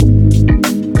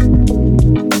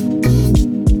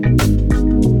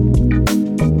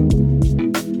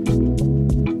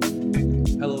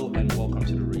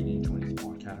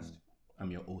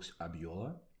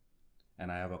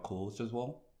as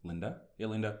well, Linda. Hey,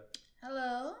 Linda.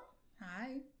 Hello.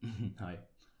 Hi. Hi.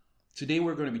 Today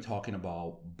we're going to be talking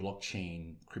about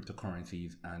blockchain,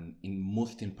 cryptocurrencies, and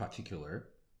in particular,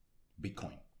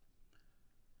 Bitcoin.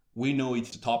 We know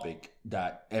it's the topic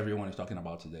that everyone is talking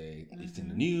about today. It's in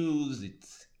the news,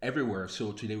 it's everywhere.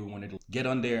 So today we wanted to get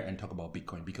on there and talk about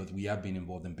Bitcoin because we have been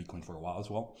involved in Bitcoin for a while as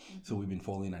well. So we've been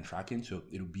following and tracking. So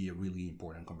it'll be a really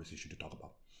important conversation to talk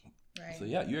about. Right. So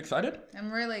yeah, you excited?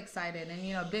 I'm really excited.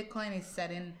 And Bitcoin is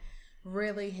setting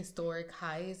really historic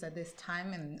highs at this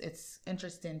time. And it's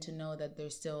interesting to know that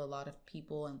there's still a lot of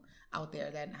people out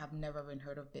there that have never even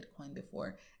heard of Bitcoin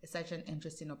before. It's such an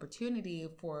interesting opportunity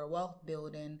for wealth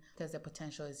building because the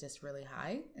potential is just really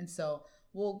high. And so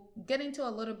we'll get into a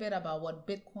little bit about what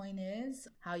Bitcoin is,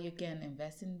 how you can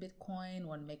invest in Bitcoin,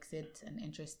 what makes it an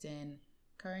interesting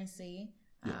currency.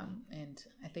 Yeah. And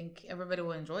I think everybody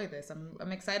will enjoy this.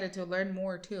 I'm excited to learn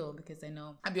more too because I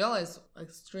know Abiola is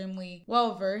extremely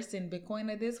well versed in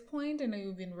Bitcoin at this point. I know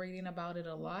you've been reading about it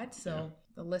a lot, so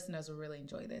the listeners will really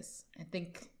enjoy this. I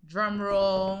think drum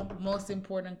roll, most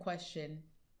important question: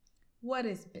 what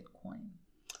is Bitcoin?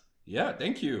 Yeah,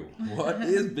 thank you. What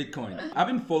is Bitcoin? I've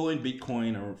been following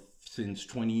Bitcoin since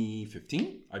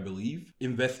 2015, I believe.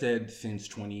 Invested since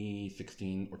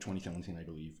 2016 or 2017, I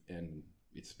believe, and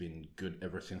it's been good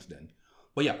ever since then.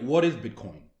 But yeah, what is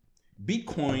Bitcoin?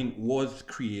 Bitcoin was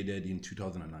created in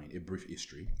 2009, a brief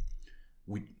history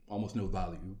with almost no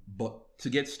value. But to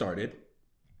get started,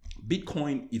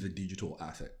 Bitcoin is a digital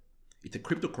asset. It's a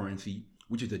cryptocurrency,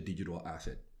 which is a digital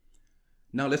asset.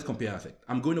 Now let's compare asset.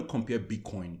 I'm going to compare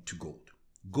Bitcoin to gold.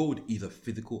 Gold is a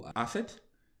physical asset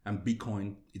and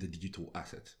Bitcoin is a digital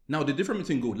asset. Now the difference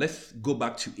between gold, let's go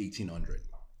back to 1800.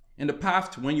 In the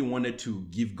past, when you wanted to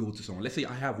give gold to someone, let's say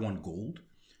I have one gold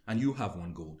and you have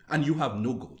one gold and you have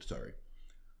no gold, sorry.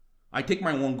 I take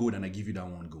my one gold and I give you that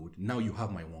one gold. Now you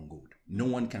have my one gold. No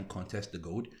one can contest the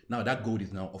gold. Now that gold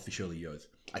is now officially yours.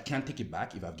 I can't take it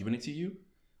back if I've given it to you,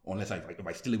 unless if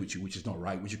I steal it with you, which is not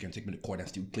right, which you can take me to court and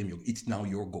still claim it's now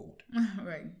your gold.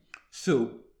 Right.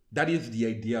 So that is the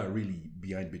idea really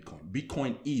behind Bitcoin.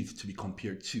 Bitcoin is to be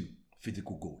compared to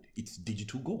physical gold. It's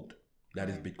digital gold. That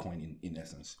is Bitcoin in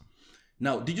essence.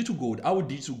 Now, digital gold, how would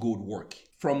digital gold work?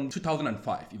 From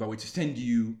 2005, if I were to send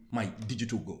you my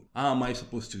digital gold, how am I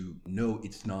supposed to know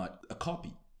it's not a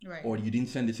copy? Right. Or you didn't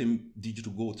send the same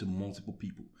digital gold to multiple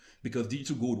people? Because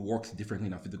digital gold works differently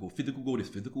than physical. Physical gold is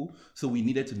physical, so we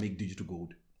needed to make digital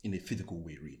gold in a physical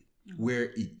way, really, where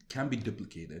it can be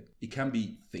duplicated, it can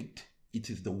be faked. It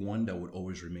is the one that would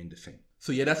always remain the same.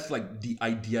 So yeah, that's like the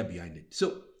idea behind it.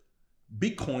 So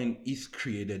Bitcoin is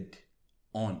created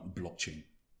on blockchain,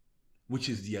 which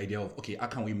is the idea of, okay, how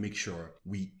can we make sure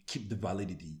we keep the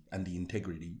validity and the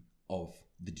integrity of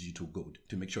the digital gold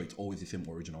to make sure it's always the same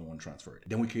original one transferred.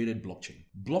 Then we created blockchain.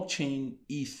 Blockchain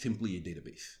is simply a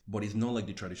database, but it's not like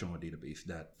the traditional database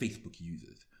that Facebook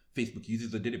uses. Facebook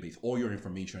uses a database. All your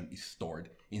information is stored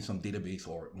in some database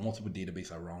or multiple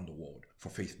databases around the world for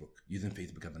Facebook, using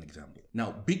Facebook as an example.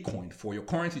 Now, Bitcoin, for your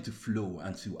currency to flow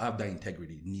and to have that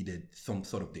integrity, needed some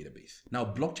sort of database. Now,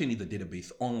 blockchain is a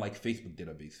database unlike Facebook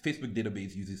database. Facebook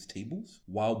database uses tables,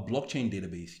 while blockchain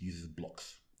database uses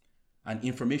blocks. And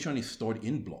information is stored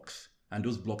in blocks, and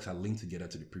those blocks are linked together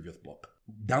to the previous block,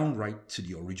 downright to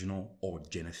the original or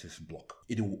Genesis block.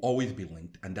 It will always be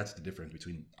linked, and that's the difference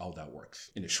between how that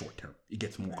works in the short term. It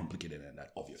gets more complicated than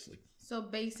that, obviously. So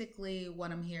basically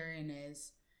what I'm hearing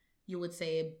is you would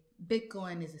say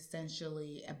Bitcoin is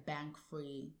essentially a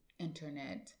bank-free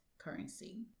internet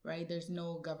currency, right? There's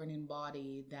no governing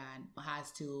body that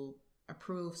has to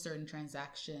approve certain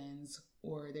transactions,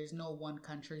 or there's no one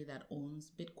country that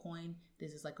owns Bitcoin.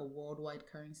 This is like a worldwide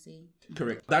currency.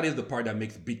 Correct. That is the part that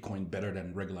makes Bitcoin better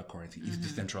than regular currency. It's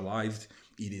decentralized.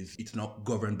 It's not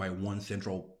governed by one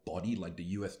central body like the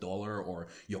US dollar or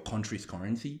your country's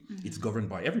currency. It's governed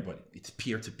by everybody. It's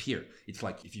peer-to-peer. It's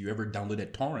like if you ever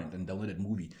downloaded torrent and downloaded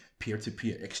movie,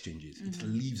 peer-to-peer exchanges. It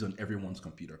lives on everyone's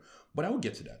computer. But I will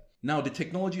get to that. Now, the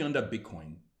technology under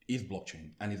Bitcoin is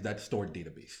blockchain and is that stored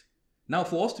database. Now,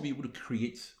 for us to be able to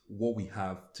create what we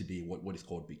have today, what is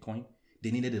called Bitcoin,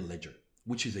 they needed a ledger,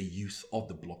 which is a use of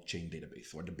the blockchain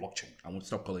database or the blockchain. I won't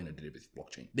stop calling it a database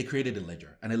blockchain. They created a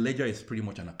ledger, and a ledger is pretty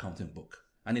much an accounting book.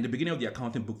 And in the beginning of the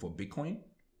accounting book for Bitcoin,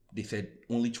 they said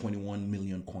only 21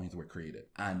 million coins were created.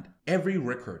 And every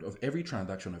record of every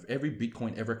transaction of every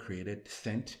Bitcoin ever created,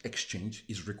 sent, exchanged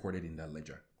is recorded in that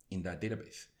ledger, in that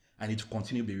database. And it will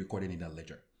continue to be recorded in that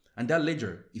ledger. And that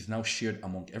ledger is now shared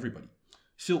among everybody.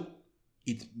 So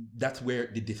that's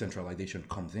where the decentralization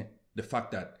comes in. The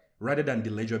fact that rather than the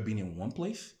ledger being in one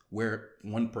place, where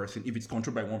one person, if it's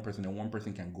controlled by one person, then one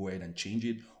person can go ahead and change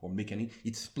it or make any.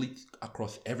 It's split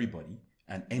across everybody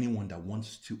and anyone that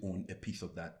wants to own a piece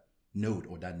of that node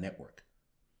or that network.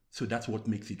 So that's what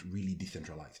makes it really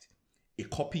decentralized. A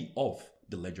copy of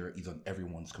the ledger is on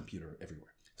everyone's computer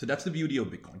everywhere. So that's the beauty of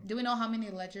Bitcoin. Do we know how many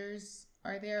ledgers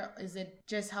are there? Is it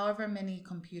just however many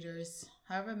computers,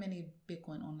 however many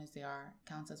Bitcoin owners there are,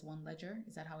 counts as one ledger?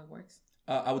 Is that how it works?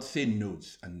 I would say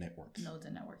nodes and networks. Nodes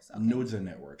and networks. Okay. Nodes and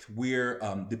networks, where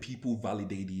the people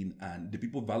validating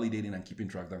and keeping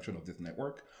transaction of this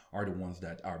network are the ones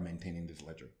that are maintaining this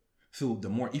ledger. So the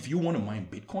more, if you want to mine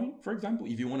Bitcoin, for example,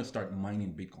 if you want to start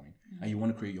mining Bitcoin and you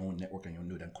want to create your own network and your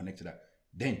node and connect to that,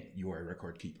 then you are a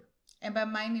record keeper. And by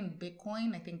mining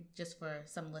Bitcoin, I think just for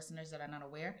some listeners that are not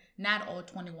aware, not all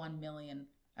 21 million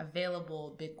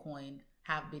available Bitcoin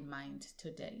have been mined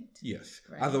to date. Yes.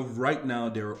 Right. As of right now,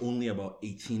 there are only about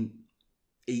 18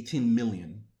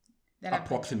 million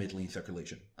approximately in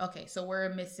circulation. Okay, so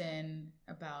we're missing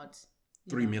about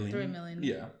 3 million. 3 million.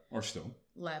 Yeah, or so.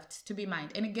 Left to be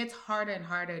mined. And it gets harder and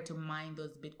harder to mine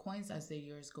those Bitcoins as the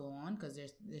years go on because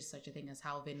there's such a thing as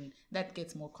halving. That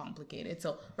gets more complicated.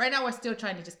 So right now we're still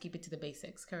trying to just keep it to the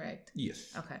basics, correct?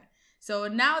 Yes. Okay. So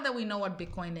now that we know what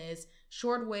Bitcoin is,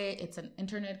 short way, it's an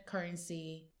internet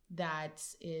currency that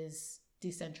is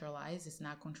decentralized. It's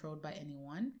not controlled by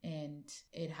anyone. And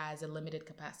it has a limited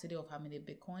capacity of how many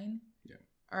Bitcoin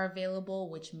are available,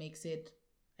 which makes it,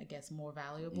 I guess, more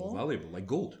valuable. More valuable, like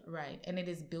gold. Right. And it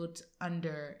is built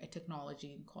under a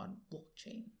technology called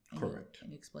blockchain. Correct.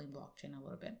 Can you explain blockchain a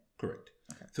little bit? Correct.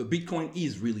 Okay. So Bitcoin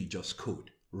is really just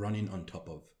code running on top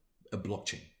of a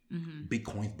blockchain. Mm-hmm.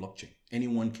 Bitcoin's blockchain.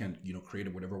 Anyone can, create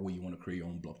it whatever way you want to create your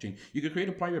own blockchain. You can create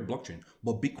a private blockchain,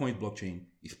 but Bitcoin's blockchain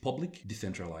is public,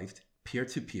 decentralized,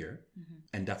 peer-to-peer,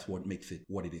 and that's what makes it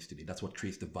what it is today. That's what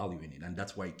creates the value in it, and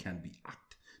that's why it can be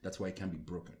hacked. That's why it can be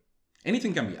broken.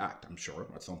 Anything can be hacked, I'm sure,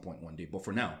 at some point one day. But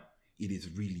for now, it is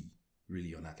really,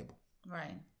 really unhackable.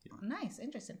 Right. Yeah. Nice.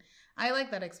 Interesting. I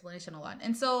like that explanation a lot.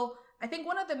 And so I think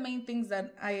one of the main things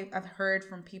that I've heard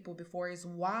from people before is,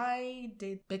 why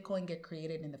did Bitcoin get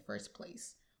created in the first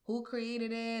place? Who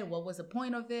created it? What was the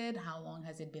point of it? How long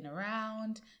has it been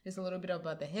around? Just a little bit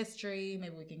about the history.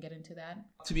 Maybe we can get into that.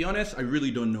 To be honest, I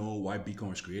really don't know why Bitcoin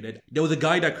was created. There was a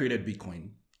guy that created Bitcoin.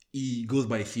 He goes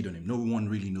by a pseudonym. No one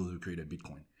really knows who created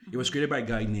Bitcoin. It was created by a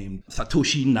guy named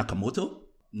Satoshi Nakamoto.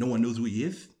 No one knows who he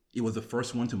is. He was the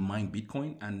first one to mine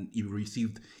Bitcoin, and he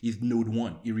received his node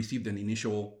 1. He received an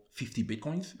initial 50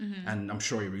 Bitcoins, and I'm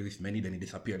sure he released many. Then he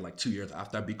disappeared like 2 years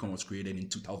after Bitcoin was created in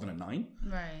 2009.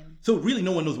 Right. So really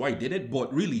no one knows why he did it,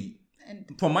 but really,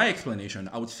 for my explanation,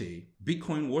 I would say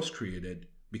Bitcoin was created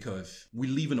because we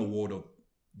live in a world of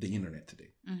the internet today.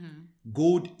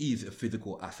 Gold is a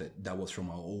physical asset that was from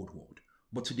our old world.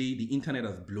 But today, the internet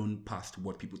has blown past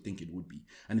what people think it would be.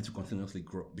 And it will continuously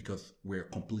grow because we're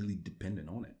completely dependent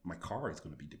on it. My car is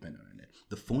going to be dependent on it.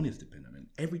 The phone is dependent on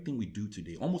it. Everything we do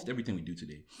today, almost everything we do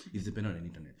today, is dependent on the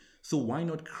internet. So why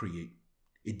not create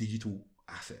a digital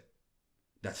asset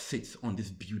that sits on this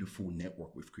beautiful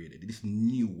network we've created, this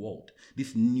new world,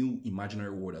 this new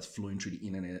imaginary world that's flowing through the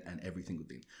internet and every single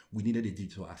thing? We needed a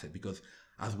digital asset because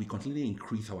as we continually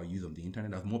increase our use of the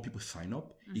internet, as more people sign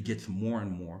up, it gets more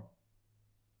and more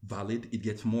valid, it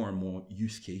gets more and more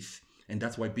use case. And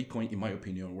that's why Bitcoin, in my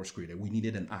opinion, was created. We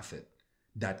needed an asset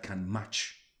that can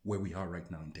match where we are right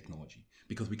now in technology,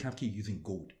 because we can't keep using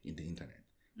gold in the internet.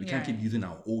 We can't keep using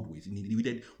our old ways.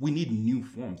 We need new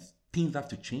forms. Things have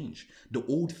to change. The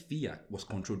old fiat was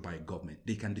controlled by a government.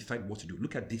 They can decide what to do.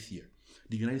 Look at this year.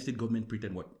 The United States government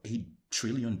printed, $8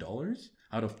 trillion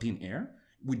out of thin air?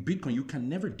 With Bitcoin, you can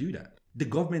never do that. The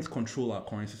governments control our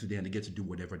currency today and they get to do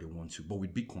whatever they want to. But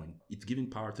with Bitcoin, it's giving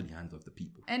power to the hands of the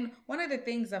people. And one of the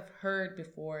things I've heard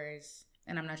before is,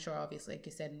 and I'm not sure, obviously, like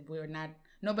you said,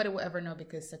 nobody will ever know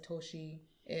because Satoshi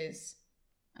is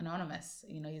anonymous.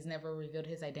 He's never revealed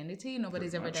his identity.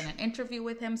 Nobody's ever done an interview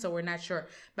with him, so we're not sure.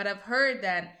 But I've heard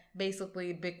that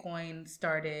basically Bitcoin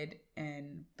started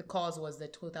and the cause was the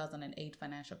 2008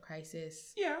 financial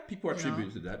crisis. Yeah, people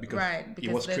attribute to that because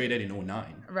it was created in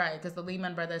 2009. Right, because the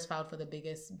Lehman Brothers filed for the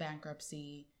biggest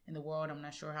bankruptcy in the world. I'm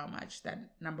not sure how much that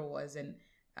number was, and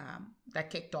that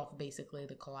kicked off basically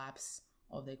the collapse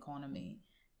of the economy.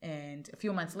 And a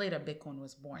few months later, Bitcoin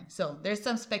was born. So there's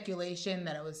some speculation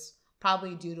that it was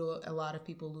probably due to a lot of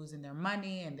people losing their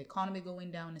money and the economy going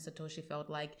down. And Satoshi felt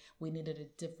like we needed a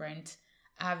different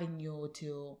avenue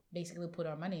to basically put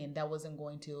our money in that wasn't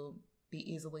going to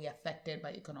be easily affected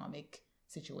by economic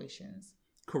situations.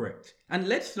 Correct. And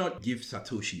let's not give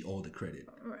Satoshi all the credit.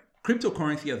 Right.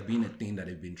 Cryptocurrency has been a thing that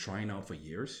they've been trying out for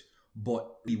years,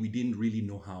 but we didn't really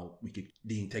know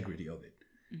the integrity of it.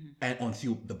 and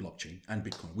until the blockchain and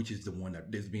Bitcoin, which is the one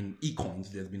that there's been e-coins.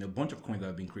 There's been a bunch of coins that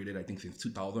have been created, I think, since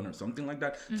 2000 or something like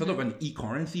that. Sort of an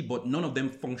e-currency, but none of them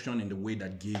function in the way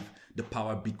that gave the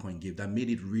power Bitcoin gave, that made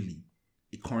it really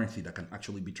a currency that can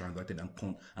actually be transacted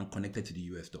and connected to the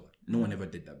US dollar. No one ever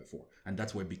did that before. And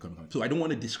that's where Bitcoin comes. So I don't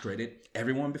want to discredit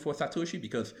everyone before Satoshi,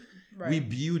 because we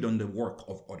build on the work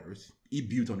of others. He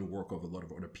built on the work of a lot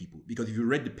of other people. Because if you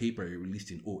read the paper he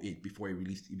released in 2008, before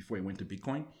he went to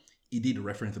Bitcoin, he did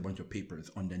reference a bunch of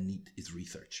papers underneath his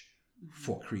research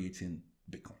for creating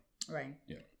Bitcoin. Right.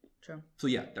 Yeah. True. So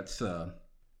yeah, that's a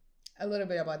little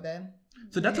bit about that.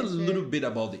 So that's a little bit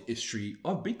about the history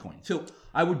of Bitcoin. So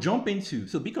I would jump into,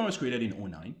 so Bitcoin was created in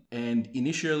 2009, and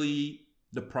initially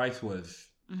the price was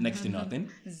next to nothing.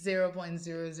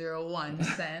 0.001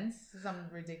 cents. Some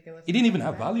ridiculous. It didn't even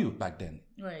have value back then.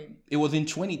 Right. It was in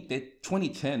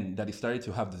 2010 that it started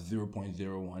to have the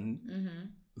 0.01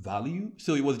 value.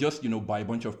 So it was just, by a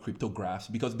bunch of cryptographs,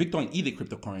 because Bitcoin is a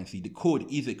cryptocurrency. The code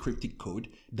is a cryptic code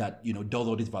that, does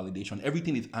all this validation.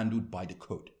 Everything is handled by the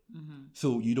code.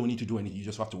 So you don't need to do anything. You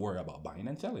just have to worry about buying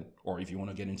and selling. Or if you want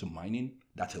to get into mining,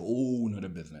 that's a whole nother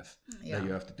business that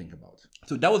you have to think about.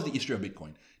 So that was the history of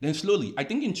Bitcoin. Then slowly, I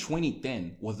think in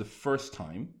 2010 was the first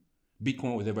time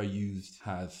Bitcoin was ever used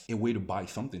as a way to buy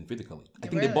something physically. I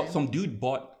think some dude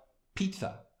bought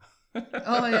pizza.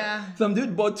 Oh yeah. Some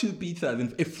dude bought 2 pizzas,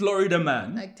 and a Florida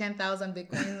man. Like 10,000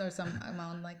 Bitcoin or some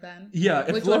amount like that. Yeah.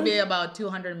 Which would be about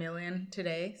 200 million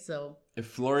today. So a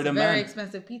Florida man. Very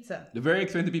expensive pizza. The very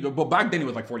expensive pizza. But back then it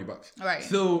was like $40. Right.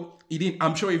 So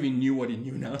I'm sure if he knew what he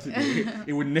knew now today,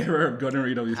 he would never have gotten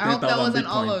rid of his 10,000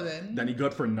 Bitcoin that he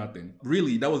got for nothing.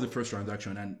 Really, that was the first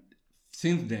transaction. And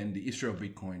since then, the history of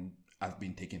Bitcoin has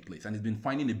been taking place. And it's been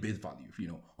finding a base value,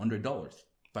 $100,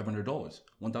 $500,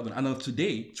 1,000. And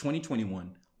today,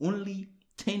 2021, only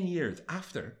 10 years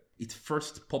after its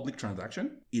first public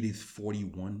transaction, it is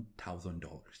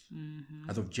 $41,000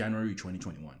 as of January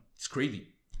 2021. It's crazy.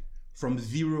 From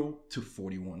 $0 to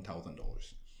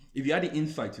 $41,000. If you had the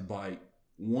insight to buy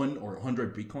 1 or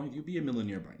 100 Bitcoins, you'd be a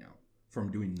millionaire by now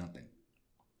from doing nothing.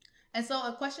 And so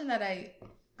a question that I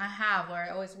have, or I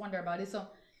always wonder about is, so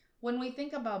when we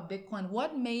think about Bitcoin,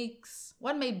 what made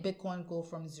Bitcoin go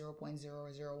from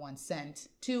 0.001 cent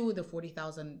to the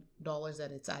 $40,000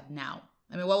 that it's at now?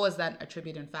 I mean, what was that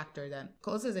attributing factor that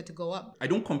causes it to go up? I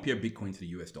don't compare Bitcoin to the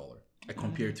US dollar. I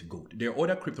compare it to gold. There are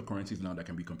other cryptocurrencies now that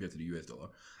can be compared to the US dollar.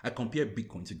 I compare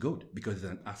Bitcoin to gold because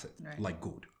it's an asset like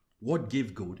gold. What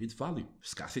gave gold its value?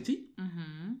 Scarcity.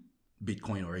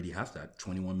 Bitcoin already has that.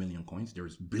 21 million coins.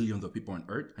 There's billions of people on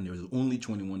Earth, and there's only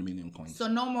 21 million coins. So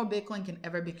no more Bitcoin can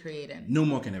ever be created? No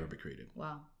more can ever be created.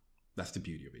 Wow. That's the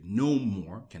beauty of it. No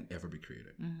more can ever be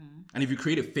created. And if you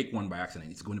create a fake one by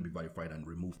accident, it's going to be verified and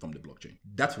removed from the blockchain.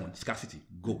 That's one. Scarcity.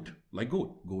 Gold. Like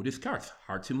gold. Gold is scarce.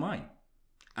 Hard to mine.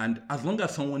 And as long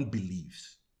as someone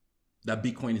believes that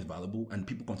Bitcoin is valuable and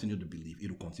people continue to believe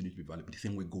it will continue to be valuable, the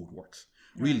same way gold works.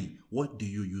 Really, what do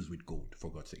you use with gold,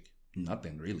 for God's sake?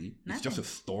 Nothing really. Nothing. It's just a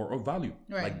store of value.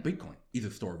 Right. Like Bitcoin is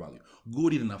a store of value.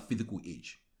 Gold is in a physical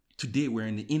age. Today we're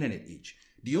in the internet age.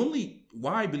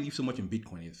 Why I believe so much in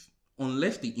Bitcoin is,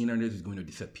 unless the internet is going to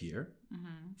disappear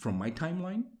from my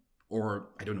timeline, or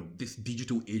I don't know, this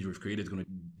digital age we've created is going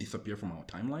to disappear from our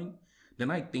timeline, then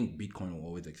I think Bitcoin will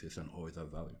always exist and always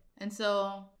have value. And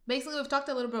so basically we've talked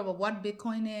a little bit about what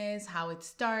Bitcoin is, how it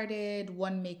started,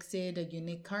 what makes it a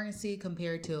unique currency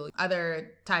compared to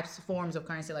other forms of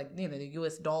currency like the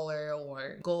US dollar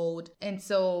or gold. And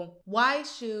so why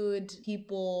should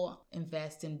people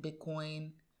invest in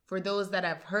Bitcoin? For those that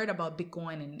have heard about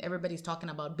Bitcoin and everybody's talking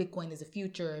about Bitcoin is the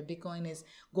future, Bitcoin is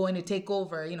going to take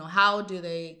over, how do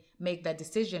they make that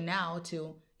decision now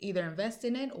to either invest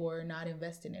in it or not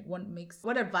invest in it?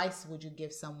 What advice would you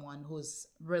give someone who's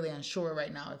really unsure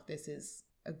right now if this is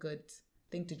a good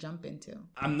thing to jump into?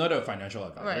 I'm not a financial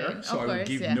advisor, right, so I will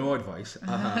give no advice,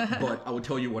 but I will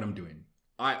tell you what I'm doing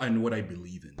and what I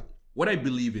believe in. What I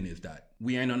believe in is that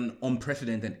we are in an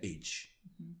unprecedented age.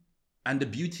 And the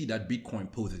beauty that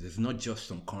Bitcoin poses is not just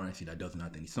some currency that does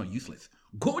nothing. It's not useless.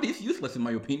 Gold is useless in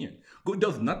my opinion. Gold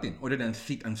does nothing other than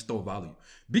sit and store value.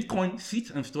 Bitcoin sits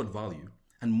and stores value,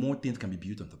 and more things can be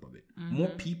built on top of it. More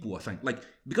people are signed.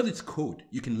 Because it's code,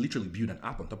 you can literally build an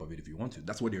app on top of it if you want to.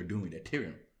 That's what they're doing with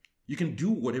Ethereum. You can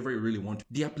do whatever you really want to.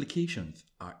 The applications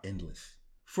are endless.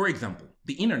 For example,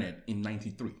 the internet in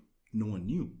 93, no one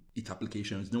knew its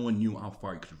applications. No one knew how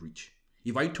far it could reach.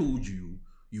 If I told you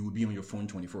you would be on your phone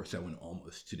 24/7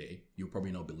 almost today, you would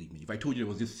probably not believe me. If I told you there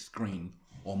was this screen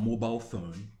or mobile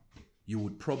phone, you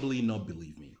would probably not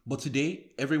believe me. But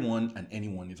today, everyone and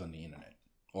anyone is on the internet,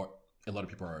 or a lot of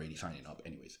people are already signing up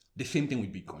anyways. The same thing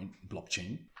with Bitcoin,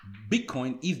 blockchain.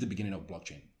 Bitcoin is the beginning of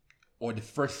blockchain, or the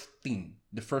first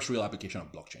real application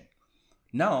of blockchain.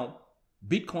 Now,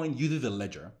 Bitcoin uses a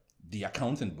ledger, the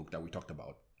accounting book that we talked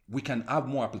about. We can add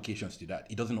more applications to that.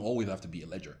 It doesn't always have to be a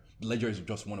ledger. The ledger is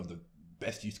just one of the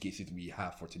best use cases we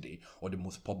have for today, or the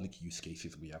most public use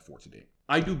cases we have for today.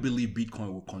 I do believe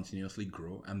Bitcoin will continuously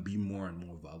grow and be more and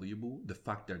more valuable. The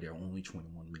fact that there are only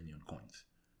 21 million coins.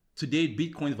 Today,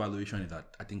 Bitcoin's valuation is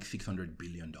at, I think, $600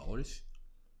 billion.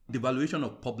 The valuation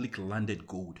of public landed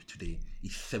gold today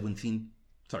is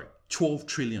 $12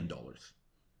 trillion.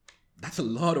 That's a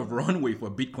lot of runway for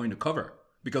Bitcoin to cover,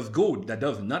 because gold that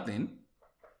does nothing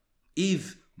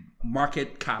is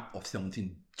market cap of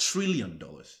 $17 trillion,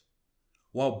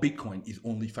 while Bitcoin is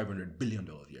only $500 billion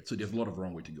yet. So there's a lot of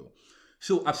runway to go.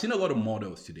 So I've seen a lot of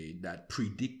models today that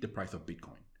predict the price of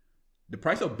Bitcoin. The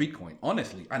price of Bitcoin,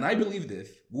 honestly, and I believe this,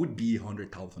 would be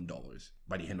 $100,000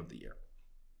 by the end of the year.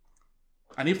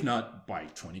 And if not, by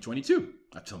 2022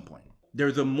 at some point.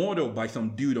 There's a model by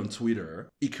some dude on Twitter.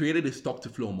 He created a stock to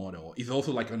flow model. He's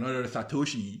also like another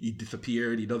Satoshi. He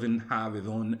disappeared. He doesn't have his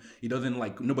own,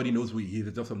 nobody knows who he is.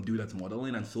 It's just some dude that's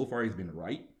modeling. And so far he's been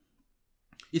right.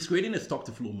 He's creating a stock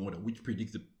to flow model, which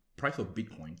predicts the price of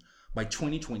Bitcoin by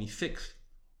 2026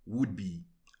 would be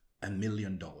 $1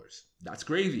 million. That's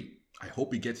crazy. I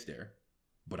hope he gets there,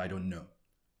 but I don't know.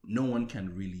 No one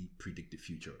can really predict the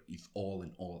future. It's all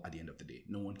in all at the end of the day.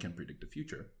 No one can predict the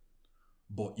future.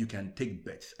 But you can take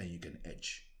bets and you can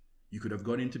edge. You could have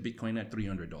got into Bitcoin at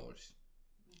 $300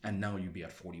 and now you'd be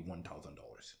at $41,000.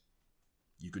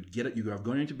 You could have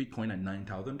gone into Bitcoin at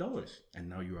 $9,000 and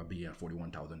now you are being at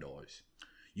 $41,000.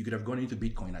 You could have gone into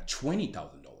Bitcoin at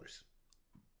 $20,000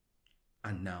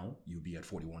 and now you'll be at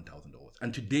 $41,000.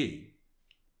 And today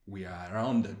we are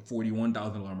around the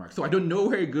 $41,000 mark. So I don't know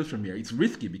where it goes from here. It's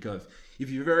risky because if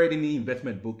you've ever read any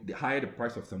investment book, the higher the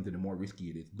price of something, the more risky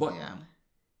it is. But yeah.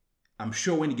 I'm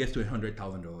sure when it gets to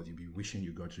 $100,000, you'll be wishing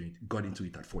you got into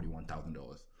it at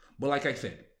 $41,000. But like I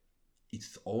said,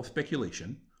 it's all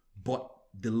speculation, but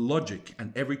the logic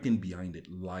and everything behind it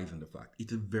lies in the fact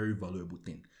it's a very valuable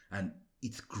thing and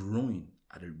it's growing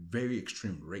at a very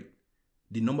extreme rate.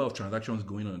 The number of transactions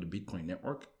going on the Bitcoin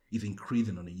network is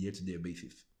increasing on a year-to-day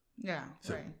basis. Yeah,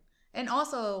 right. And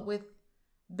also with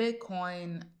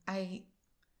Bitcoin,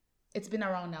 it's been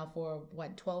around now for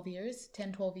 12 years?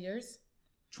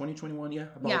 2021, yeah.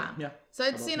 So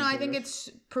it's, I think it's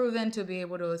proven to be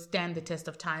able to stand the test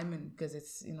of time, and because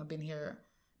it's,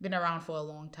 been around for a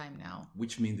long time now.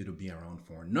 Which means it'll be around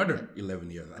for another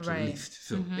 11 years at least.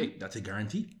 So hey, that's a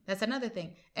guarantee. That's another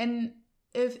thing. And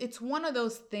if it's one of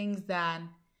those things that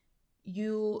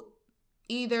you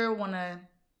either want to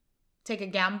take a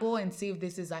gamble and see if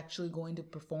this is actually going to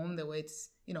perform the way it's,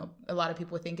 a lot of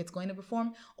people think it's going to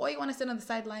perform, or you want to sit on the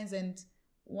sidelines and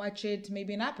watch it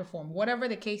maybe not perform. Whatever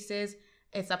the case is,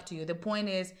 it's up to you. The point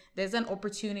is, there's an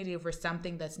opportunity for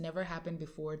something that's never happened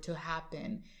before to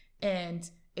happen, and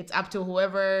it's up to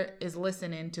whoever is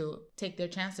listening to take their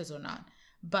chances or not.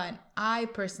 But I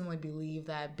personally believe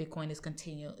that Bitcoin is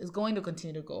going to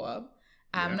continue to go up.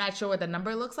 I'm not sure what the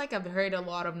number looks like. I've heard a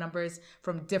lot of numbers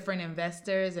from different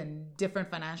investors and different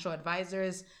financial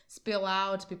advisors spill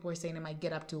out. People are saying it might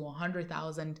get up to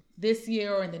 100,000 this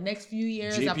year or in the next few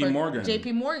years.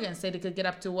 JP Morgan said it could get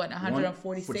up to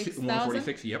 146,000?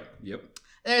 146, yep.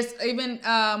 There's even,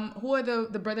 who are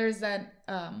the brothers that,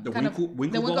 the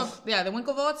Winklevoss? The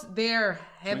Winklevoss, they're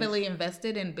heavily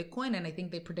invested in Bitcoin, and I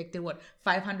think they predicted,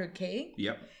 500K?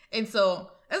 Yep. And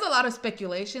so there's a lot of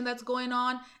speculation that's going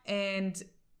on. And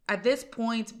at this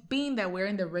point, being that we're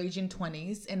in the raging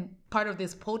 20s, and part of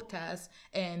this podcast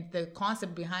and the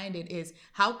concept behind it is,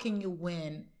 how can you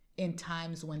win in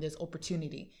times when there's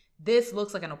opportunity? This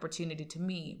looks like an opportunity to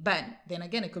me, but then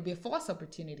again, it could be a false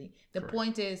opportunity. The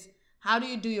point is, how do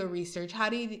you do your research? How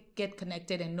do you get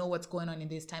connected and know what's going on in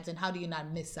these times? And how do you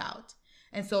not miss out?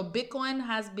 And so Bitcoin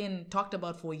has been talked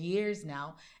about for years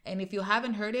now. And if you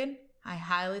haven't heard it, I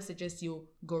highly suggest you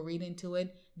go read into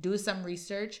it, do some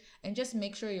research, and just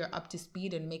make sure you're up to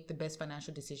speed and make the best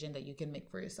financial decision that you can make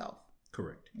for yourself.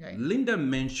 Correct. Right. Linda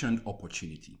mentioned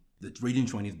opportunity. The raging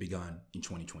 20s began in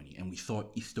 2020, and we saw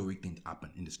historic things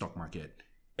happen in the stock market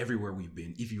everywhere we've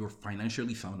been. If you were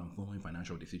financially sound and following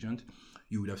financial decisions,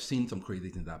 you would have seen some crazy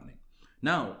things happening.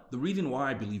 Now, the reason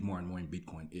why I believe more and more in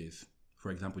Bitcoin is,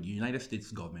 for example, the United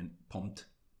States government pumped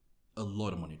a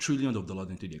lot of money, trillions of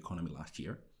dollars into the economy last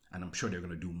year. And I'm sure they're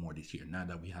going to do more this year. Now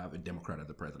that we have a Democrat as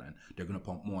the president, they're going to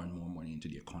pump more and more money into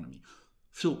the economy.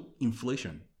 So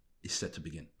inflation is set to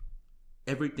begin.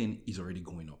 Everything is already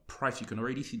going up. You can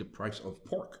already see the price of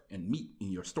pork and meat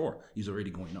in your store is already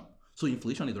going up. So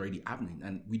inflation is already happening,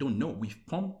 and we don't know. We've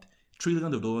pumped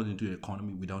trillions of dollars into the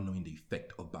economy without knowing the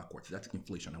effect of backwards. That's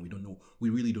inflation, and we don't know. We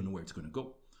really don't know where it's going to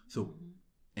go. So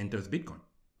enters Bitcoin.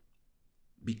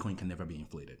 Bitcoin can never be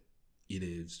inflated. It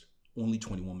is only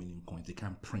 21 million coins. They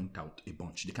can't print out a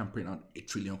bunch. They can't print out 1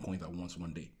 trillion coins at once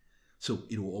one day. So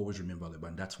it will always remain valuable,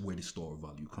 and that's where the store of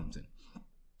value comes in.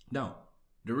 Now,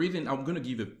 the reason I'm going to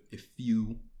give a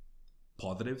few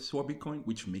positives for Bitcoin,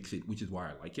 which is why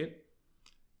I like it.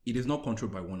 It is not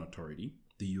controlled by one authority.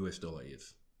 The US dollar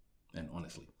is. And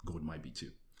honestly, gold might be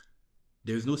too.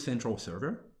 There's no central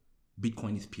server.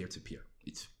 Bitcoin is peer-to-peer.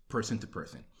 It's person to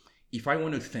person. If I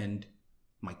want to send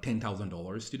my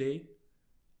 $10,000 today,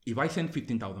 if I send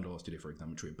 $15,000 today, for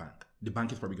example, to a bank, the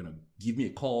bank is probably going to give me a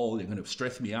call. They're going to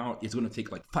stress me out. It's going to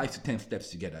take like 5 to 10 steps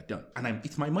to get that done. And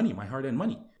it's my money, my hard-earned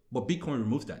money. But Bitcoin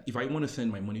removes that. If I want to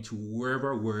send my money to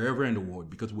wherever in the world,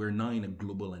 because we're now in a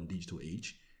global and digital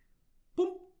age,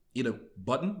 boom, hit a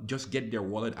button, just get their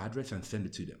wallet address and send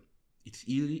it to them. It's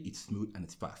easy, it's smooth, and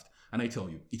it's fast. And I tell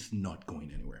you, it's not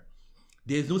going anywhere.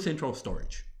 There's no central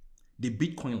storage. The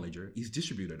Bitcoin ledger is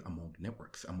distributed among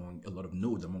networks, among a lot of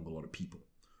nodes, among a lot of people.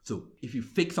 So if you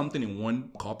fake something in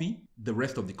one copy, the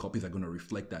rest of the copies are going to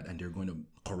reflect that and they're going to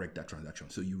correct that transaction.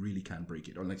 So you really can't break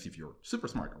it, unless if you're super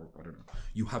smart or I don't know.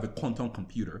 You have a quantum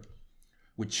computer,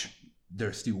 which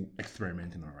they're still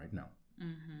experimenting on right now.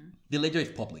 Mm-hmm. The ledger is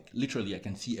public. Literally, I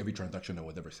can see every transaction that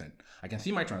was ever sent. I can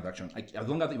see my transaction. As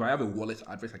long as if I have a wallet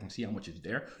address, I can see how much is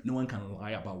there. No one can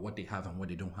lie about what they have and what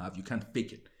they don't have. You can't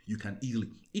fake it. You can easily.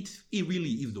 It really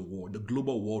is the world, the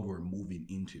global world we're moving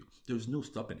into. There's no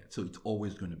stopping it. So it's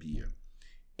always going to be here.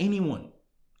 Anyone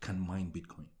can mine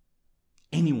Bitcoin.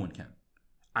 Anyone can.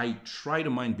 I try to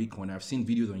mine Bitcoin. I've seen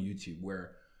videos on YouTube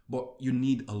but you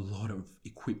need a lot of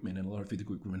equipment and a lot of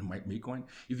physical equipment to mine Bitcoin.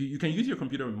 If you can use your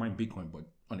computer and mine Bitcoin, but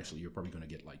honestly, you're probably going to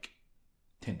get like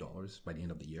 $10 by the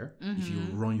end of the year. Mm-hmm. If you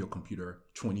run your computer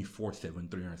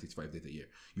 24/7, 365 days a year,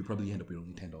 you probably end up with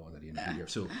only $10 at the end of the year.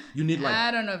 So you need like...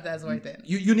 I don't know if that's worth it.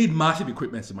 You need massive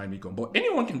equipment to mine Bitcoin, but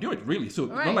anyone can do it, really. So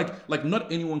right. Not like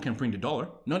not anyone can print a dollar.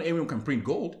 Not everyone can print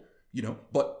gold,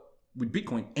 but with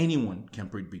Bitcoin, anyone can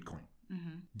print Bitcoin.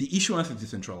 Mm-hmm. The issuance is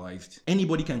decentralized.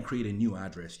 Anybody can create a new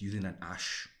address using an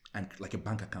hash and like a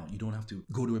bank account. You don't have to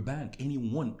go to a bank.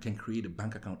 Anyone can create a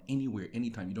bank account anywhere,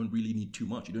 anytime. You don't really need too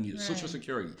much. You don't need social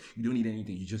security. You don't need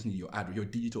anything. You just need your address, your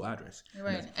digital address.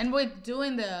 Right. And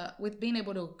with being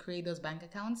able to create those bank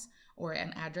accounts or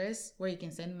an address where you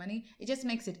can send money, it just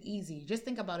makes it easy. Just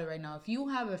think about it right now. If you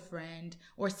have a friend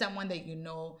or someone that you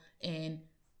know in,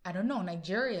 I don't know,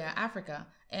 Nigeria, Africa,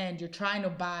 and you're trying to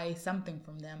buy something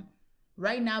from them,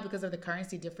 right now, because of the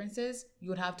currency differences, you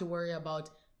would have to worry about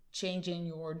changing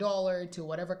your dollar to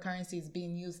whatever currency is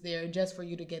being used there just for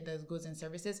you to get those goods and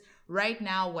services. Right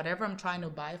now, whatever I'm trying to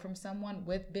buy from someone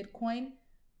with Bitcoin,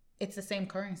 it's the same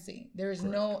currency. There's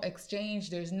Correct. No exchange.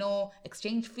 There's no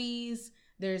exchange fees.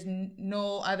 There's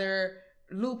no other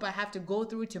loop I have to go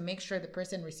through to make sure the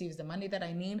person receives the money that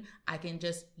I need. I can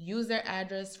just use their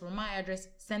address from my address,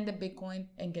 send the Bitcoin,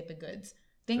 and get the goods.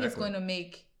 I think It's going to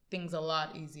make things a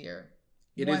lot easier.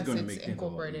 It is going to make things a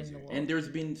lot easier. And there's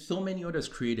been so many others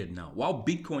created now. While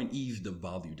Bitcoin is the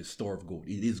value, the store of gold,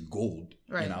 it is gold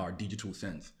right. in our digital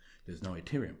sense. There's now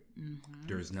Ethereum. Mm-hmm.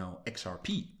 There's now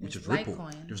XRP, which is Ripple.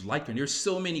 Litecoin. There's Litecoin. There's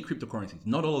so many cryptocurrencies.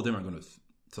 Not all of them are going to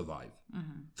survive.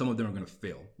 Mm-hmm. Some of them are going to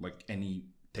fail, like any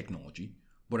technology.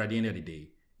 But at the end of the day,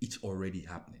 it's already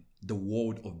happening. The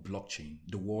world of blockchain,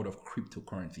 the world of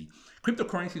cryptocurrency.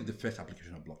 Cryptocurrency is the first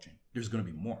application of blockchain. There's going to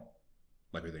be more.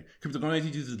 Like we say,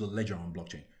 cryptocurrency uses the ledger on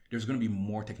blockchain. There's going to be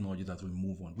more technologies as we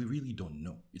move on. We really don't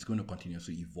know. It's going to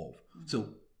continuously evolve. Mm-hmm.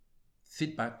 So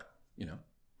sit back,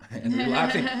 and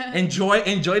relax and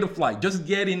enjoy the flight. Just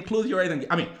get in, close your eyes, and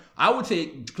I would say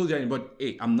close your eyes, but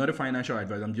hey, I'm not a financial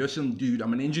advisor. I'm just some dude.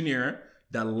 I'm an engineer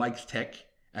that likes tech,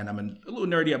 and I'm a little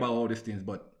nerdy about all these things.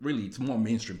 But really, it's more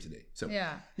mainstream today. So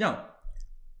now,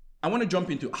 I want to jump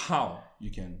into how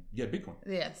you can get Bitcoin.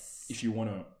 Yes. If you want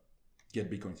to get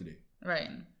Bitcoin today.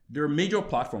 Right. There are major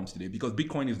platforms today because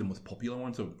Bitcoin is the most popular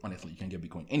one. So honestly, you can get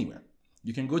Bitcoin anywhere.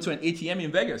 You can go to an ATM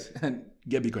in Vegas and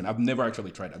get Bitcoin. I've never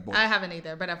actually tried that. But I haven't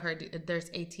either, but I've heard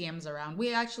there's ATMs around.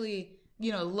 We actually,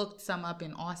 looked some up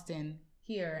in Austin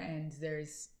here, and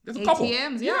there's ATMs. Couple.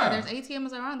 Yeah, there's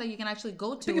ATMs around that you can actually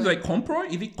go to. I think it's like CoinPro.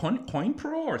 Is it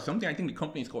CoinPro or something? I think the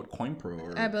company is called CoinPro.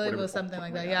 Or I believe it was something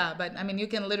like that. Yeah, but you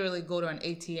can literally go to an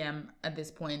ATM at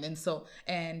this point,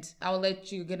 and I'll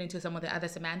let you get into some of the other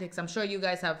semantics. I'm sure you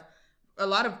guys have. A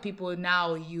lot of people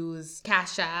now use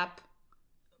Cash App,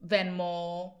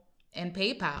 Venmo, and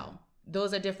PayPal.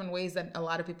 those are different ways that a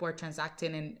lot of people are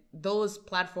transacting, and those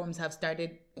platforms have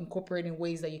started incorporating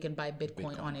ways that you can buy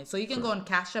Bitcoin on it. So you can go on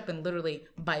Cash App and literally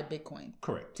buy Bitcoin.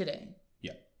 Correct. Today.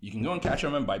 Yeah. You can go on Cash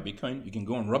App and buy Bitcoin. You can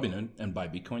go on Robinhood and buy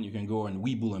Bitcoin. You can go on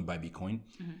Webull and buy Bitcoin.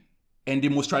 And the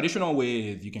most traditional way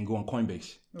is you can go on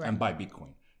Coinbase and buy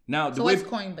Bitcoin. Now, so what's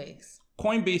Coinbase?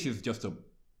 Coinbase is just an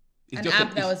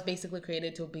app that was basically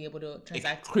created to be able to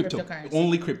transact cryptocurrency.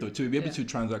 Only crypto. To be able to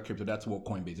transact crypto, that's what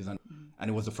Coinbase is. And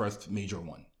it was the first major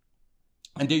one.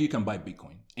 And there you can buy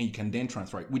Bitcoin. And you can then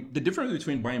transfer it. The difference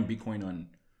between buying Bitcoin on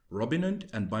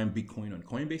Robinhood and buying Bitcoin on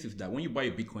Coinbase is that when you buy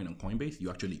a Bitcoin on Coinbase, you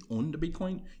actually own the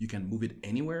Bitcoin. You can move it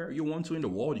anywhere you want to in the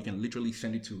world. You can literally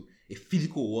send it to a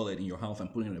physical wallet in your house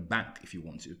and put it in a bank if you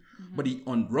want to. But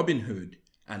on Robinhood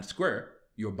and Square,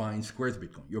 you're buying Square's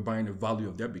Bitcoin. You're buying the value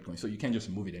of their Bitcoin. So you can't just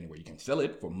move it anywhere. You can sell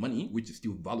it for money, which is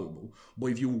still valuable. But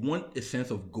if you want a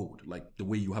sense of gold, like the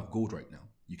way you have gold right now,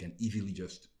 you can easily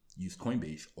just use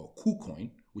Coinbase or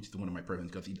KuCoin, which is one of my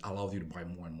preferences because it allows you to buy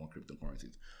more and more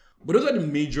cryptocurrencies. But those are the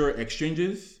major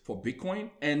exchanges for Bitcoin.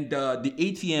 And the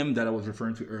ATM that I was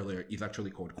referring to earlier is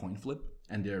actually called CoinFlip.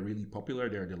 And they're really popular.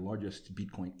 They're the largest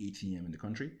Bitcoin ATM in the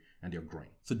country. And they're growing.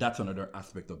 So that's another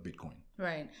aspect of Bitcoin.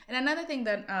 Right. And another thing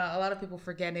that a lot of people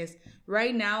forget is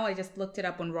right now, I just looked it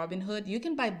up on Robinhood. You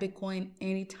can buy Bitcoin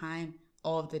anytime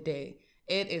of the day.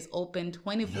 It is open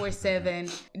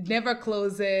 24/7, never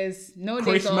closes, no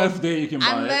days off. Christmas Day you can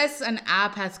buy Unless an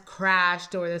app has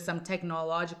crashed or there's some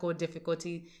technological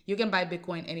difficulty, you can buy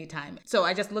Bitcoin anytime. So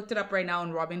I just looked it up right now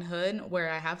on Robinhood where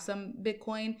I have some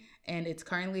Bitcoin and it's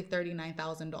currently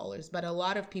 $39,000. But a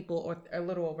lot of people, or a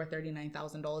little over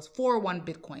 $39,000 for one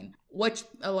Bitcoin, which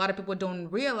a lot of people don't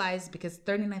realize because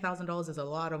 $39,000 is a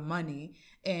lot of money.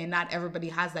 And not everybody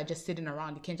has that just sitting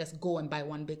around. You can't just go and buy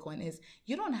one Bitcoin.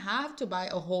 You don't have to buy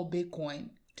a whole Bitcoin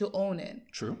to own it.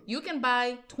 True. You can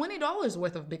buy $20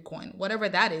 worth of Bitcoin, whatever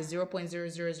that is,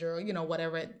 0.000,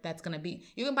 whatever that's going to be.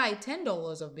 You can buy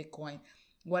 $10 of Bitcoin.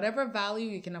 Whatever value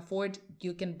you can afford,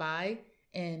 you can buy.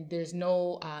 And there's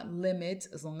no limit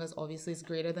as long as obviously it's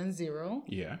greater than zero.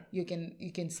 Yeah. You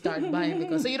can start buying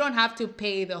Bitcoin. So you don't have to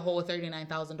pay the whole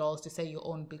 $39,000 to say you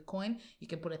own Bitcoin. You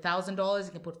can put $1,000,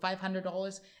 you can put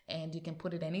 $500, and you can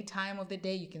put it any time of the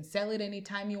day. You can sell it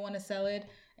anytime you want to sell it.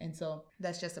 And so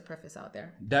that's just a preface out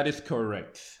there. That is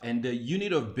correct. And the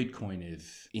unit of Bitcoin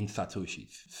is in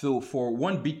Satoshis. So for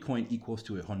one Bitcoin equals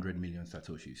to 100 million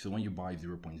Satoshis. So when you buy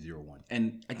 0.01.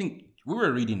 And I think we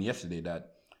were reading yesterday that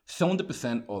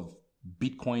 70% of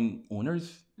Bitcoin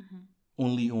owners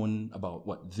only own about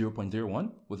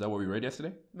 0.01? Was that what we read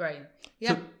yesterday? Right.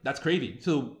 Yeah. So that's crazy.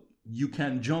 So you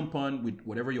can jump on with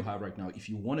whatever you have right now. If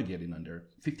you want to get in under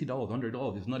 $50,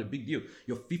 $100, it's not a big deal.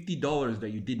 Your $50 that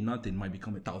you did nothing might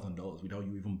become $1,000 without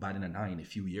you even batting an eye in a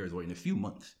few years or in a few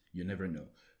months. You never know.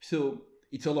 So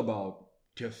it's all about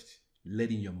just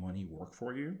letting your money work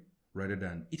for you. Rather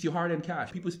than, it's your hard-earned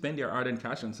cash. People spend their hard-earned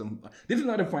cash on some... This is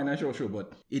not a financial show,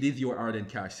 but it is your hard-earned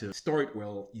cash. So store it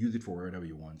well, use it for whatever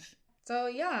you want. So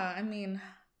yeah, I mean,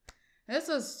 this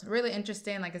was really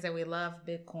interesting. Like I said, we love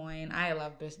Bitcoin. I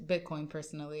love Bitcoin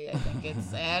personally. I think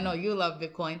it's... I know you love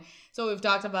Bitcoin. So we've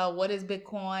talked about what is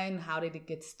Bitcoin? How did it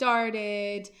get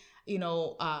started?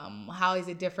 How is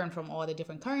it different from all the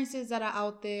different currencies that are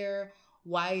out there?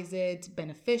 Why is it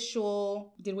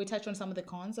beneficial? Did we touch on some of the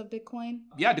cons of Bitcoin?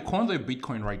 Yeah, the cons of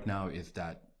Bitcoin right now is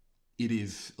that it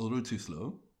is a little too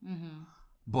slow.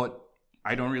 But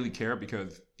I don't really care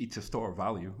because it's a store of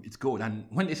value. It's gold. And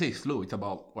when they say slow, it's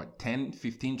about 10,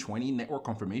 15, 20 network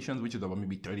confirmations, which is about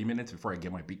maybe 30 minutes before I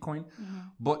get my Bitcoin.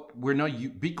 But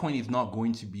Bitcoin is not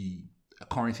going to be a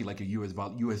currency like a US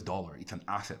dollar. It's an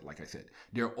asset, like I said.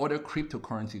 There are other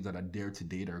cryptocurrencies that are there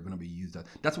today that are going to be used.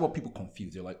 That's what people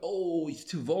confuse. They're like, oh, it's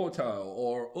too volatile,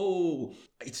 or oh,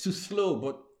 it's too slow.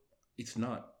 But it's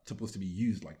not supposed to be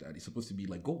used like that. It's supposed to be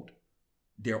like gold.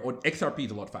 XRP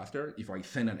is a lot faster. If I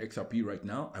send an XRP right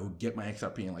now, I would get my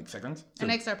XRP in like seconds. So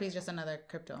and XRP is just another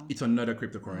crypto. It's another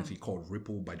cryptocurrency called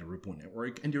Ripple by the Ripple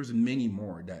Network. And there's many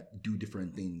more that do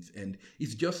different things. And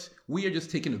we are just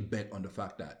taking a bet on the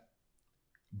fact that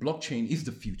blockchain is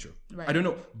the future. Right. I don't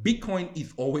know. Bitcoin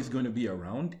is always going to be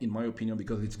around, in my opinion,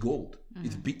 because it's gold.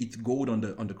 It's gold on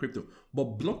the crypto.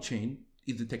 But blockchain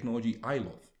is the technology I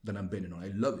love, that I'm betting on.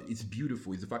 I love it. It's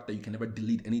beautiful. It's the fact that you can never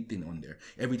delete anything on there.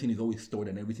 Everything is always stored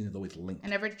and everything is always linked.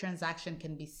 And every transaction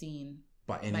can be seen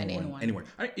by anyone. Anywhere.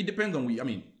 It depends on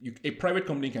a private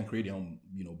company can create their own,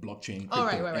 blockchain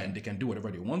crypto, and they can do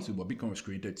whatever they want to. But Bitcoin was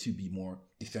created to be more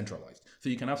decentralized. So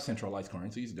you can have centralized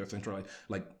currencies. They're centralized.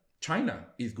 Like China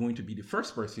is going to be the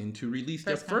first person to release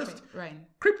their first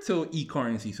crypto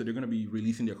e-currency. So they're going to be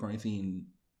releasing their currency in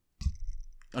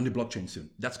on the blockchain soon.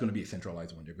 That's going to be a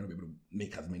centralized one. They're going to be able to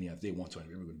make as many as they want to, and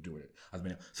they're going to do it as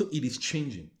many. So it is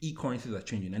changing. E-currencies are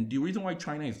changing. And the reason why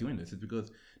China is doing this is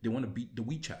because they want to beat the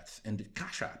WeChats and the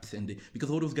Cash Apps, and because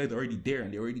all those guys are already there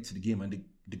and they're already to the game, and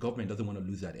the government doesn't want to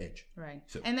lose that edge. Right.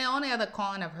 So, and the only other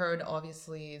con I've heard,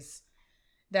 obviously, is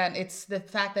that it's the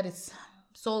fact that it's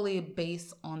solely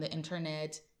based on the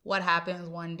internet. What happens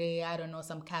one day, I don't know,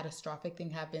 some catastrophic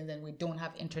thing happens and we don't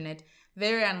have internet.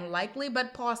 Very unlikely,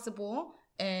 but possible.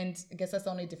 And I guess that's the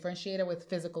only differentiator with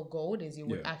physical gold is you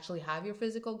would actually have your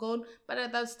physical gold. But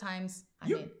at those times,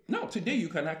 no, today you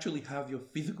can actually have your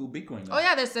physical Bitcoin now. Oh,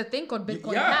 yeah, there's a thing called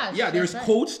Bitcoin Cash. Yeah, there's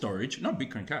cold storage, not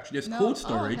Bitcoin Cash. There's cold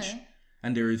storage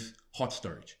and there is hot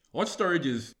storage. Hot storage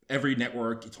is every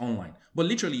network, it's online. But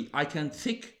literally, I can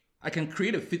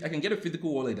get a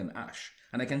physical wallet in Ash,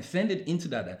 and I can send it into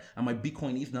that, and my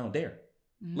Bitcoin is now there.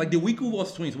 Like the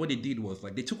Winklevoss twins, what they did was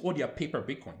like they took all their paper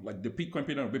Bitcoin, like the Bitcoin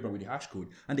paper on paper with the hash code,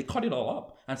 and they cut it all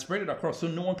up and spread it across, so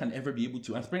no one can ever be able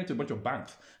to, and spread it to a bunch of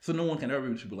banks, so no one can ever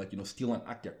be able to like steal and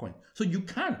hack their coin. So you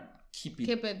can keep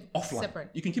it offline.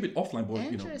 Separate. You can keep it offline, but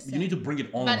you need to bring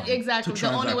it online. But exactly,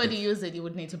 the only way to use it, you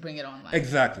would need to bring it online.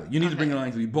 Exactly, you need to bring it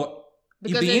online, but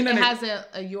because it has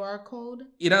a UR code.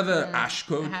 It has a hash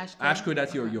code. Hash code,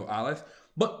 that's your alias.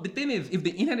 But the thing is, if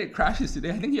the internet crashes today,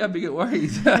 I think you have bigger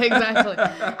worries. Exactly.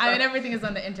 I mean, everything is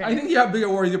on the internet. I think you have bigger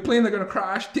worries. Your planes are going to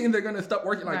crash. Things are going to stop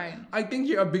working. I think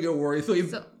you have bigger worries. So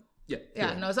So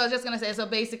I was just going to say, so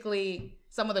basically,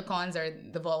 some of the cons are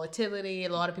the volatility. A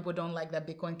lot of people don't like that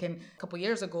Bitcoin came a couple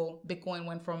years ago. Bitcoin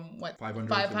went from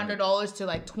 $500 to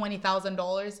like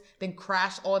 $20,000, then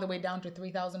crashed all the way down to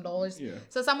 $3,000. Yeah.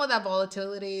 So some of that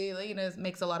volatility,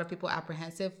 makes a lot of people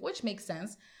apprehensive, which makes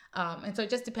sense. And so it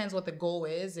just depends what the goal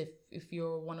is. If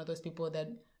you're one of those people that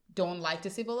don't like to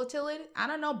see volatility, I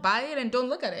don't know, buy it and don't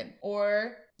look at it,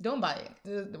 or don't buy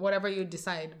it, whatever you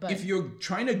decide. But if you're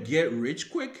trying to get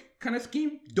rich quick kind of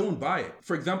scheme, don't buy it.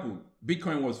 For example,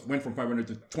 Bitcoin went from 500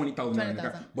 to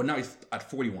 20,000, but now it's at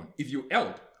 41. If you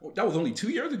held, that was only 2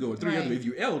 years ago, 3 years ago. If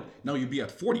you held, now you'd be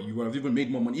at 40. You would have even made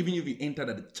more money. Even if you entered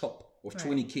at the top of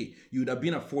 20K, you would have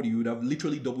been at 40. You would have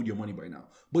literally doubled your money by now.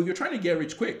 But if you're trying to get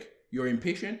rich quick, you're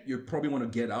impatient, you probably want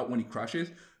to get out when it crashes.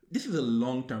 This is a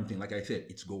long-term thing. Like I said,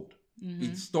 it's gold. Mm-hmm.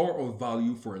 It's store of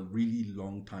value for a really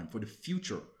long time. For the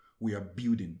future, we are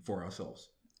building for ourselves.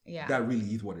 Yeah. That really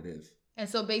is what it is. And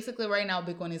so basically right now,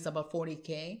 Bitcoin is about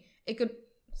 40K. It could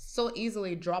so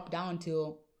easily drop down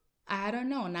to, I don't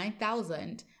know,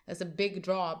 9,000. That's a big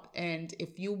drop. And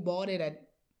if you bought it at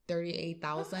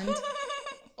 38,000...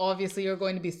 obviously you're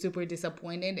going to be super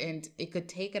disappointed, and it could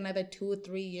take another 2 or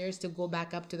 3 years to go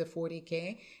back up to the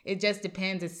 40K. It just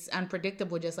depends. It's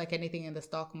unpredictable, just like anything in the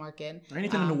stock market. Or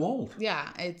anything in the world.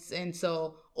 Yeah.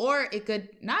 Or it could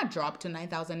not drop to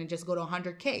 9,000 and just go to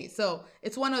 100K. So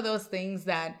it's one of those things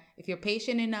that if you're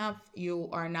patient enough, you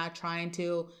are not trying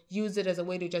to use it as a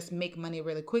way to just make money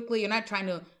really quickly. You're not trying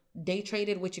to day trade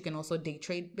it, which you can also day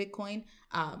trade Bitcoin.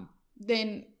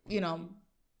 Then,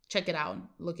 check it out,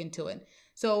 look into it.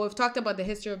 So we've talked about the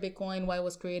history of Bitcoin, why it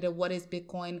was created, what is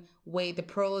Bitcoin, the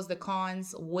pros, the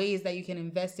cons, ways that you can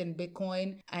invest in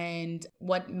Bitcoin, and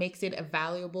what makes it a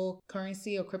valuable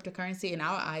currency or cryptocurrency in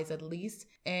our eyes, at least.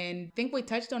 And I think we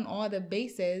touched on all the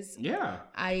bases. Yeah.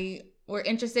 We're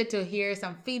interested to hear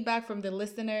some feedback from the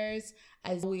listeners,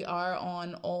 as we are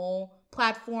on all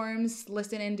platforms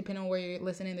listening, depending on where you're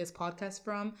listening this podcast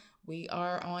from. We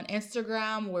are on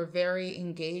Instagram. We're very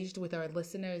engaged with our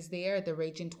listeners there, the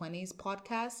Raging 20s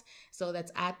podcast. So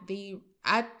that's at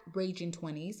Raging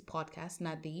 20s podcast,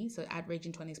 not so at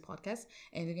Raging 20s podcast.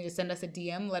 And you can just send us a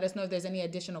DM. Let us know if there's any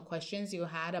additional questions you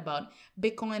had about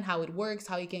Bitcoin, how it works,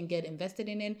 how you can get invested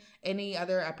in it, any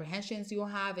other apprehensions you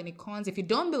have, any cons. If you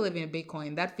don't believe in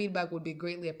Bitcoin, that feedback would be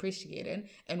greatly appreciated,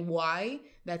 and why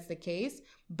that's the case.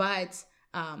 But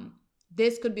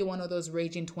this could be one of those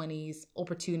Raging 20s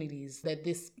opportunities that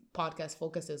this podcast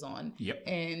focuses on. Yep.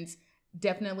 And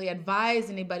definitely advise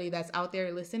anybody that's out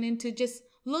there listening to just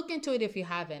look into it if you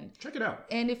haven't. Check it out.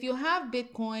 And if you have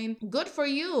Bitcoin, good for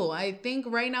you. I think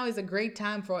right now is a great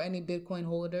time for any Bitcoin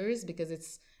holders because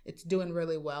it's doing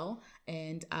really well.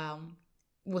 And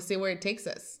we'll see where it takes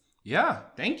us. Yeah,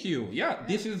 thank you. Yeah,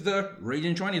 this is the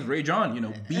Raging 20s, Rage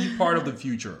On. Be part of the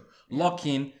future. Lock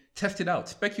in. Test it out.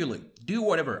 Speculate. Do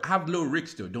whatever. Have low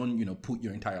risks though. Don't, put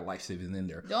your entire life savings in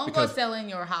there. Don't go selling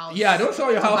your house. Yeah, don't sell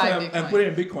your house and put it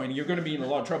in Bitcoin. You're going to be in a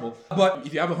lot of trouble. But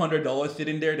if you have $100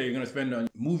 sitting there that you're going to spend on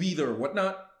movies or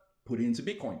whatnot, put it into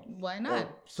Bitcoin. Why not? Or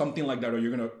something like that. Or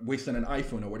you're going to waste on an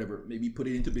iPhone or whatever. Maybe put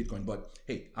it into Bitcoin. But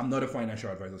hey, I'm not a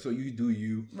financial advisor. So you do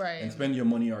you. Right. And spend your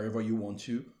money however you want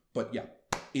to. But yeah,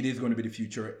 it is going to be the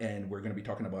future, and we're going to be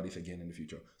talking about this again in the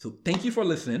future. So thank you for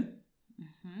listening.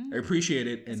 I appreciate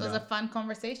it. And this was a fun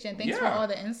conversation. Thanks yeah, for all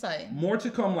the insight. More to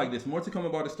come like this. More to come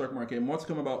about the stock market. More to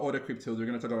come about other cryptos. We're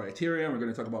going to talk about Ethereum. We're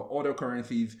going to talk about other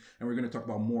currencies. And we're going to talk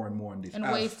about more and more on this. And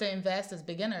ways to invest as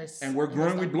beginners. And we're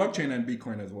growing with blockchain and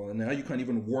Bitcoin as well. And now you can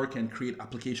even work and create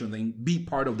applications and be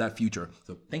part of that future.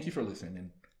 So thank you for listening,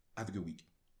 and have a good week.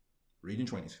 Reading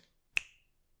 20s.